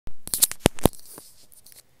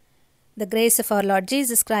The grace of our Lord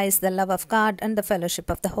Jesus Christ, the love of God, and the fellowship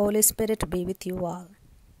of the Holy Spirit be with you all.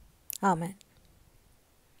 Amen.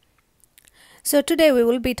 So today we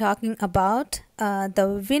will be talking about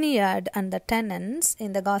the vineyard and the tenants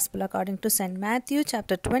in the Gospel according to St. Matthew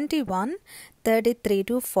chapter 21, 33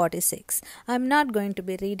 to 46. I'm not going to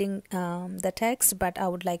be reading the text, but I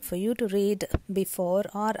would like for you to read before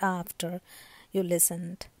or after you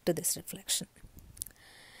listened to this reflection.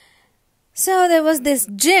 So there was this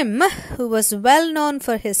Jim who was well known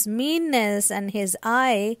for his meanness and his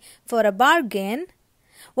eye for a bargain.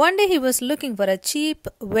 One day he was looking for a cheap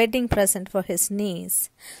wedding present for his niece.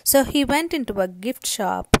 So he went into a gift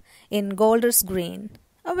shop in Golders Green,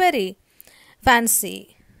 a very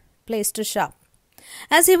fancy place to shop.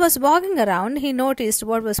 As he was walking around, he noticed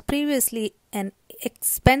what was previously an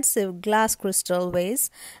expensive glass crystal vase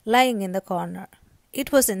lying in the corner.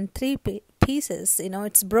 It was in three pieces,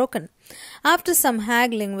 it's broken. After some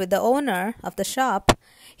haggling with the owner of the shop,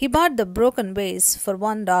 he bought the broken vase for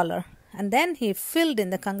 $1. And then he filled in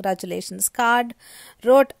the congratulations card,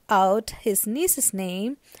 wrote out his niece's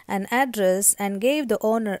name and address, and gave the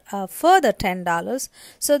owner a further $10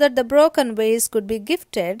 so that the broken vase could be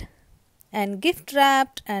gifted and gift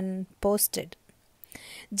wrapped and posted.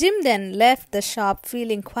 Jim then left the shop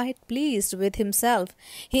feeling quite pleased with himself.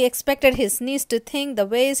 He expected his niece to think the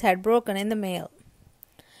vase had broken in the mail.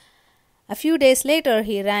 A few days later,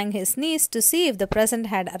 he rang his niece to see if the present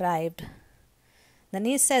had arrived. The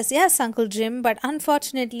niece says, "Yes, Uncle Jim, but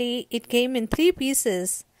unfortunately it came in 3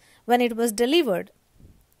 pieces when it was delivered."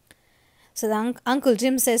 So the Uncle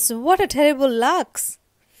Jim says, "What a terrible luck!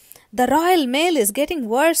 The royal mail is getting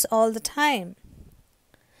worse all the time."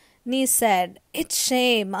 Niece said, "It's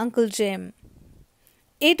shame, Uncle Jim.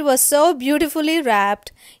 It was so beautifully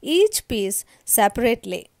wrapped, each piece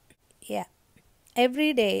separately." Yeah.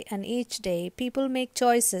 Every day and each day, people make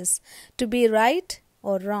choices to be right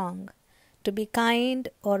or wrong, to be kind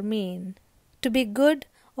or mean, to be good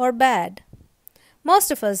or bad.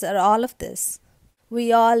 Most of us are all of this.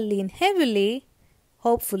 We all lean heavily,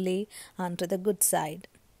 hopefully, onto the good side.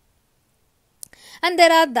 And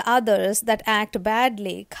there are the others that act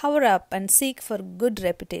badly, cover up, and seek for good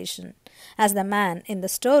reputation, as the man in the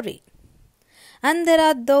story. And there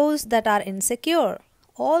are those that are insecure,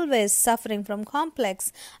 always suffering from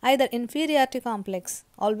complex, either inferiority complex,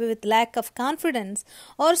 always with lack of confidence,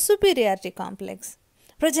 or superiority complex,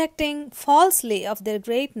 projecting falsely of their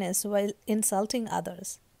greatness while insulting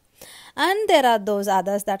others. And there are those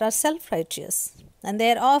others that are self-righteous, and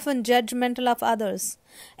they are often judgmental of others.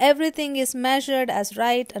 Everything is measured as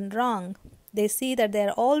right and wrong. They see that they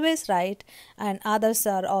are always right and others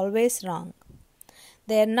are always wrong.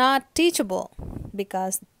 They are not teachable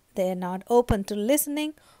because they are not open to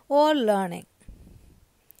listening or learning.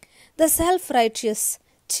 The self-righteous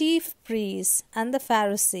chief priests and the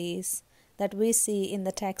Pharisees that we see in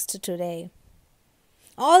the text today,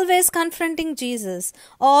 always confronting Jesus,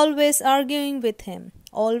 always arguing with him,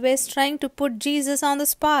 always trying to put Jesus on the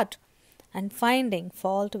spot and finding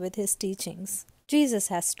fault with his teachings. Jesus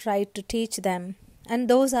has tried to teach them and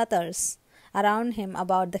those others around him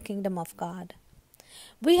about the kingdom of God.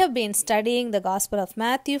 We have been studying the Gospel of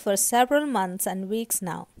Matthew for several months and weeks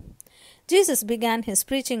now. Jesus began his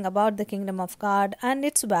preaching about the kingdom of God and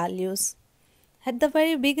its values at the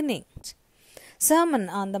very beginning. Sermon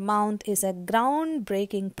on the Mount is a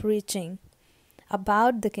groundbreaking preaching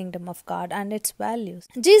about the kingdom of God and its values.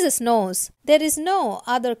 Jesus knows there is no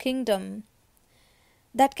other kingdom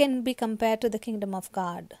that can be compared to the kingdom of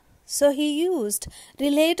God. So he used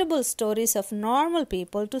relatable stories of normal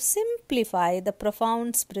people to simplify the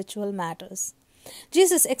profound spiritual matters.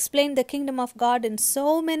 Jesus explained the kingdom of God in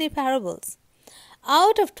so many parables.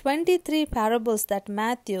 Out of 23 parables that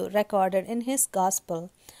Matthew recorded in his gospel,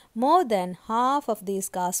 more than half of these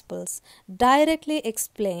gospels directly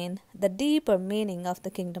explain the deeper meaning of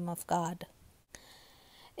the kingdom of God.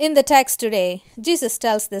 In the text today, Jesus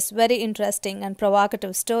tells this very interesting and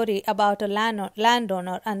provocative story about a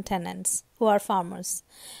landowner and tenants who are farmers.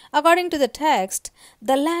 According to the text,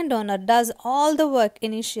 the landowner does all the work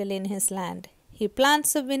initially in his land. He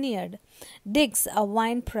plants a vineyard, digs a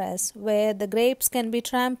wine press where the grapes can be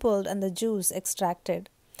trampled and the juice extracted.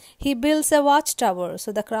 He builds a watchtower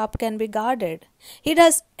so the crop can be guarded. He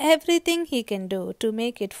does everything he can do to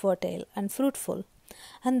make it fertile and fruitful,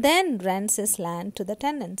 and then rents his land to the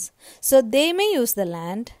tenants, so they may use the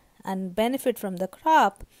land and benefit from the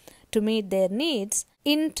crop to meet their needs.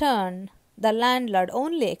 In turn, the landlord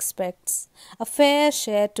only expects a fair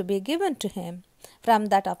share to be given to him from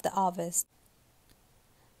that of the harvest.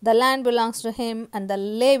 The land belongs to him and the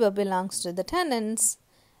labor belongs to the tenants,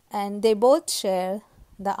 and they both share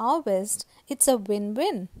the harvest, it's a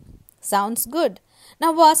win-win. Sounds good.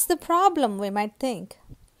 Now what's the problem, we might think.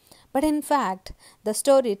 But in fact, the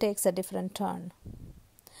story takes a different turn.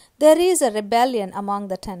 There is a rebellion among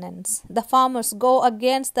the tenants. The farmers go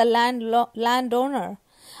against the landowner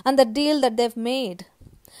and the deal that they've made.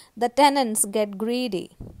 The tenants get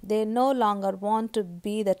greedy. They no longer want to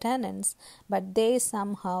be the tenants, but they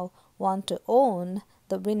somehow want to own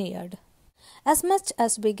the vineyard. As much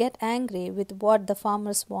as we get angry with what the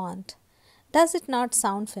farmers want, does it not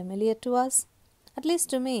sound familiar to us? At least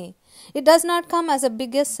to me. It does not come as a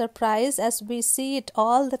biggest surprise as we see it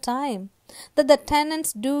all the time, that the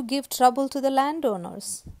tenants do give trouble to the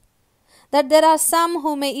landowners, that there are some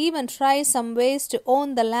who may even try some ways to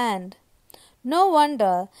own the land. No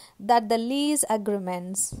wonder that the lease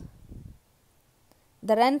agreements,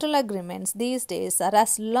 the rental agreements these days are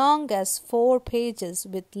as long as 4 pages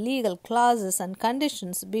with legal clauses and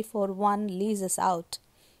conditions before one leases out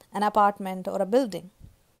an apartment or a building.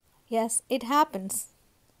 Yes, it happens.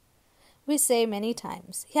 We say many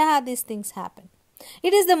times, yeah, these things happen.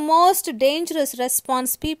 It is the most dangerous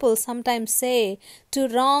response people sometimes say to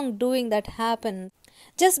wrongdoing that happens.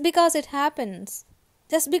 Just because it happens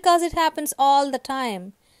all the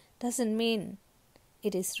time, doesn't mean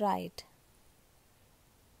it is right.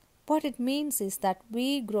 What it means is that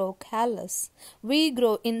we grow callous, we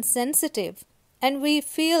grow insensitive, and we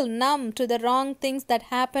feel numb to the wrong things that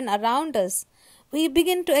happen around us. We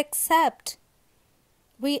begin to accept,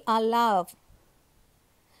 we allow,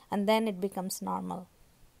 and then it becomes normal.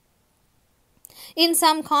 In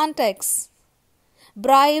some contexts,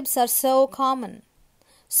 bribes are so common,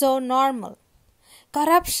 so normal.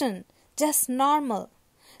 Corruption, just normal.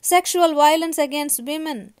 Sexual violence against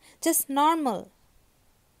women, just normal.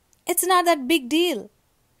 It's not that big deal.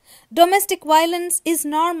 Domestic violence is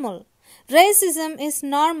normal. Racism is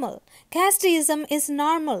normal. Casteism is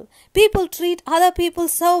normal. People treat other people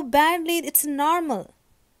so badly, it's normal.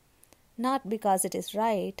 Not because it is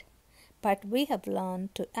right, but we have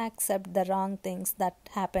learned to accept the wrong things that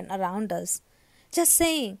happen around us. Just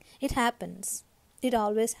saying, it happens. It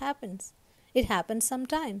always happens. It happens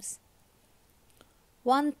sometimes.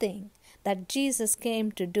 One thing that Jesus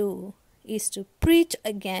came to do is to preach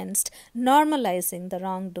against normalizing the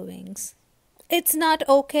wrongdoings. It's not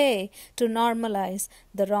okay to normalize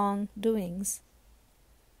the wrongdoings.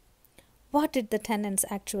 What did the tenants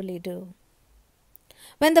actually do?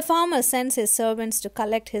 When the farmer sends his servants to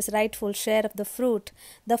collect his rightful share of the fruit,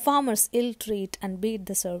 the farmers ill-treat and beat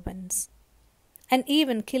the servants, and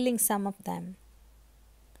even killing some of them.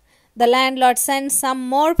 The landlord sends some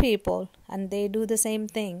more people, and they do the same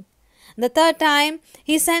thing. The third time,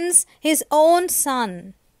 he sends his own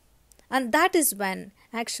son. And that is when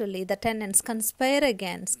actually the tenants conspire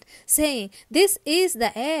against, saying, this is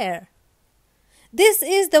the heir. This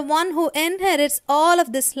is the one who inherits all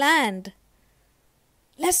of this land.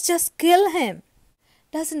 Let's just kill him.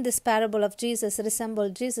 Doesn't this parable of Jesus resemble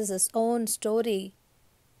Jesus' own story?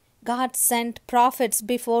 God sent prophets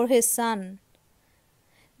before his son.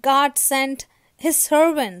 God sent his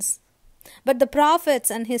servants. But the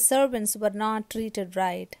prophets and his servants were not treated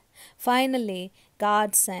right. Finally,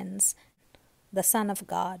 God sends the Son of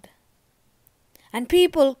God. And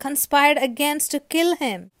people conspired against to kill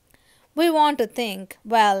him. We want to think,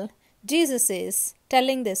 well, Jesus is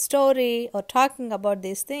telling this story or talking about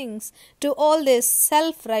these things to all these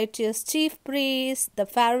self-righteous chief priests, the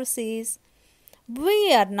Pharisees.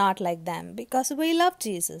 We are not like them because we love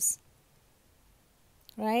Jesus.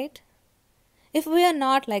 Right? If we are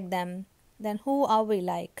not like them, then who are we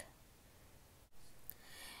like?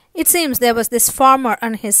 It seems there was this farmer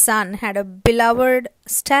and his son had a beloved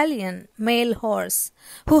stallion, male horse,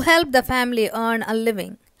 who helped the family earn a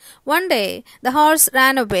living. One day, the horse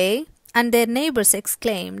ran away and their neighbors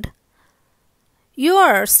exclaimed,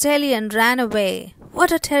 "Your stallion ran away.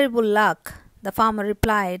 What a terrible luck," the farmer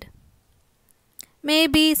replied.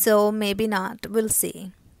 "Maybe so, maybe not. We'll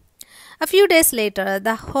see." A few days later,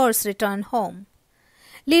 the horse returned home,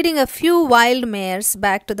 leading a few wild mares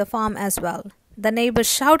back to the farm as well. The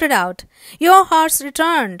neighbors shouted out, "Your horse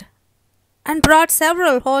returned and brought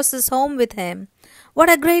several horses home with him.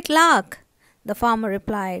 What a great luck!" The farmer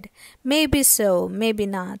replied, "Maybe so, maybe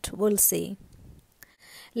not. We'll see."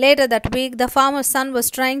 Later that week, the farmer's son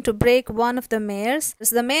was trying to break one of the mares.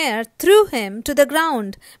 The mare threw him to the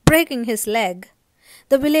ground, breaking his leg.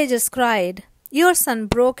 The villagers cried, "Your son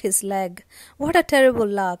broke his leg. What a terrible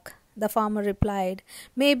luck." The farmer replied,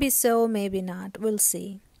 "Maybe so, maybe not. We'll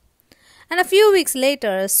see." And a few weeks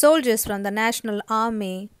later, soldiers from the National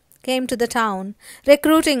Army came to the town,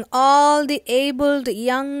 recruiting all the able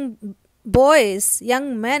young boys,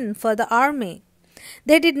 young men for the army.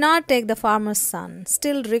 They did not take the farmer's son,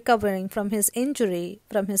 still recovering from his injury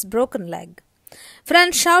from his broken leg.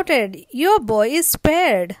 Friends shouted, "Your boy is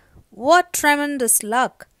spared! What tremendous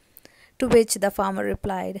luck!" To which the farmer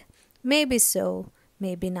replied, "Maybe so,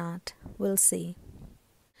 maybe not. We'll see."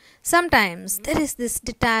 Sometimes there is this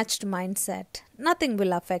detached mindset. Nothing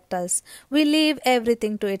will affect us. We leave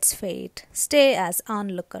everything to its fate, stay as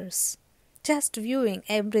onlookers, just viewing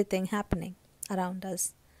everything happening around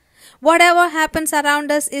us. Whatever happens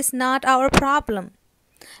around us is not our problem.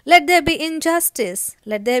 Let there be injustice,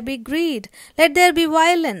 let there be greed, let there be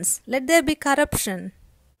violence, let there be corruption.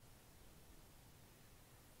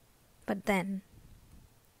 But then,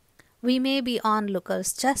 we may be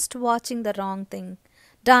onlookers just watching the wrong thing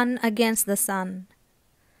done against the Son.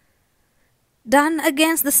 Done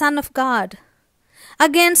against the Son of God.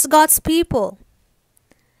 Against God's people.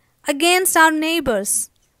 Against our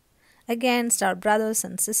neighbors. Against our brothers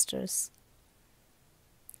and sisters.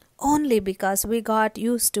 Only because we got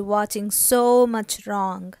used to watching so much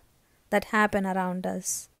wrong that happen around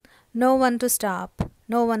us. No one to stop,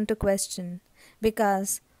 no one to question,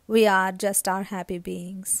 because we are just our happy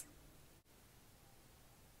beings.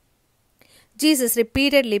 Jesus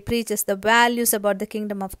repeatedly preaches the values about the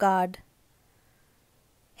kingdom of God.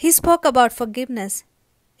 He spoke about forgiveness.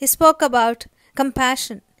 He spoke about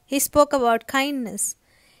compassion. He spoke about kindness.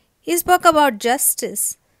 He spoke about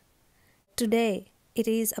justice. Today, it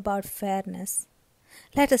is about fairness.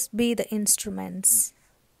 Let us be the instruments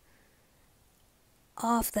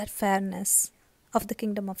of that fairness of the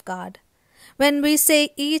kingdom of God. When we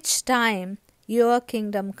say each time, "Your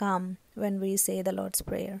kingdom come," when we say the Lord's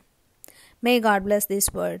Prayer. May God bless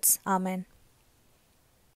these words. Amen.